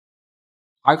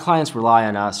Our clients rely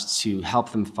on us to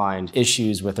help them find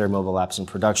issues with their mobile apps in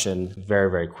production very,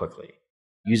 very quickly.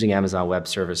 Using Amazon Web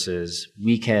Services,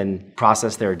 we can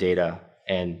process their data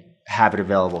and have it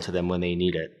available to them when they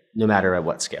need it, no matter at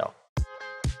what scale.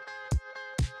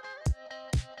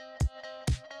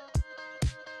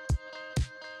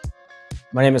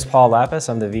 My name is Paul Lapis.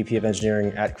 I'm the VP of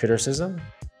Engineering at Crittercism.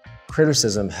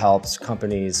 Crittercism helps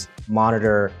companies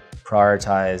monitor,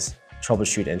 prioritize,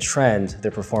 troubleshoot, and trend the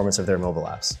performance of their mobile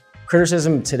apps.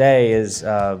 Crittercism today is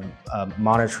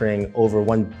monitoring over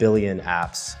 1 billion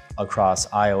apps across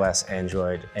iOS,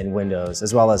 Android, and Windows,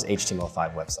 as well as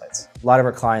HTML5 websites. A lot of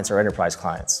our clients are enterprise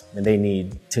clients, and they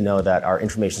need to know that our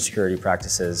information security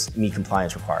practices meet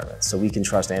compliance requirements, so we can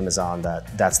trust Amazon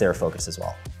that that's their focus as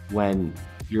well. When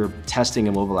you're testing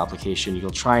a mobile application, you'll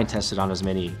try and test it on as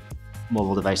many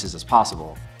mobile devices as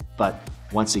possible, but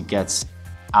once it gets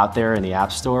out there in the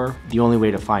App Store, the only way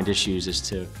to find issues is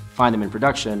to find them in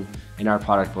production, and our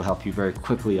product will help you very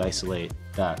quickly isolate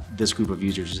that this group of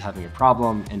users is having a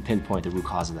problem and pinpoint the root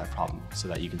cause of that problem so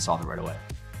that you can solve it right away.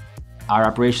 Our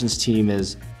operations team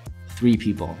is 3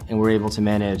 people, and we're able to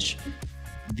manage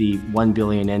the 1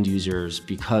 billion end users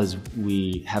because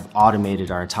we have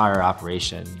automated our entire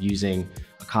operation using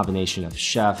a combination of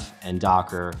Chef and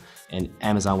Docker and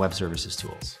Amazon Web Services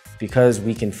tools. Because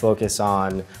we can focus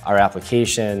on our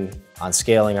application, on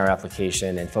scaling our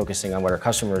application, and focusing on what our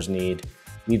customers need,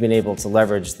 we've been able to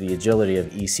leverage the agility of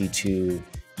EC2,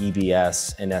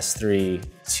 EBS, and S3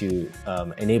 to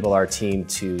enable our team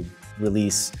to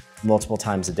release multiple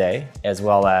times a day, as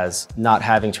well as not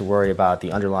having to worry about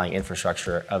the underlying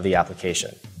infrastructure of the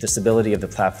application. The stability of the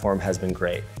platform has been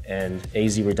great, and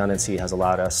AZ redundancy has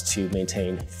allowed us to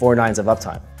maintain 4 nines of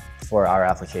uptime for our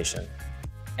application.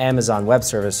 Amazon Web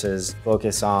Services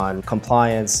focus on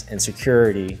compliance and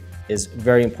security is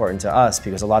very important to us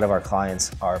because a lot of our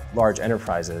clients are large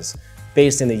enterprises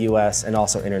based in the US and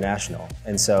also international.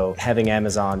 And so having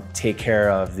Amazon take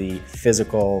care of the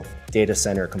physical data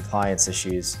center compliance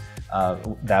issues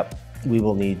that we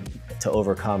will need to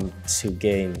overcome to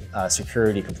gain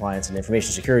security compliance and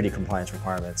information security compliance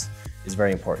requirements is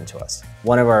very important to us.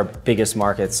 One of our biggest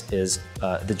markets is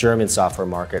the German software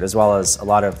market, as well as a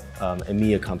lot of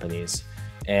EMEA companies.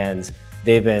 And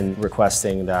they've been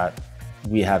requesting that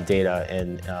we have data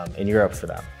in Europe for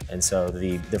them. And so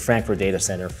the Frankfurt data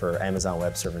center for Amazon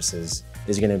Web Services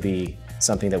is going to be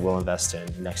something that we'll invest in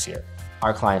next year.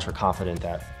 Our clients are confident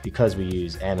that because we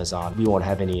use Amazon, we won't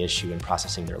have any issue in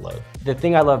processing their load. The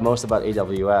thing I love most about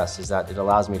AWS is that it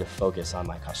allows me to focus on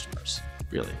my customers,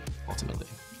 really, ultimately.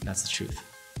 That's the truth.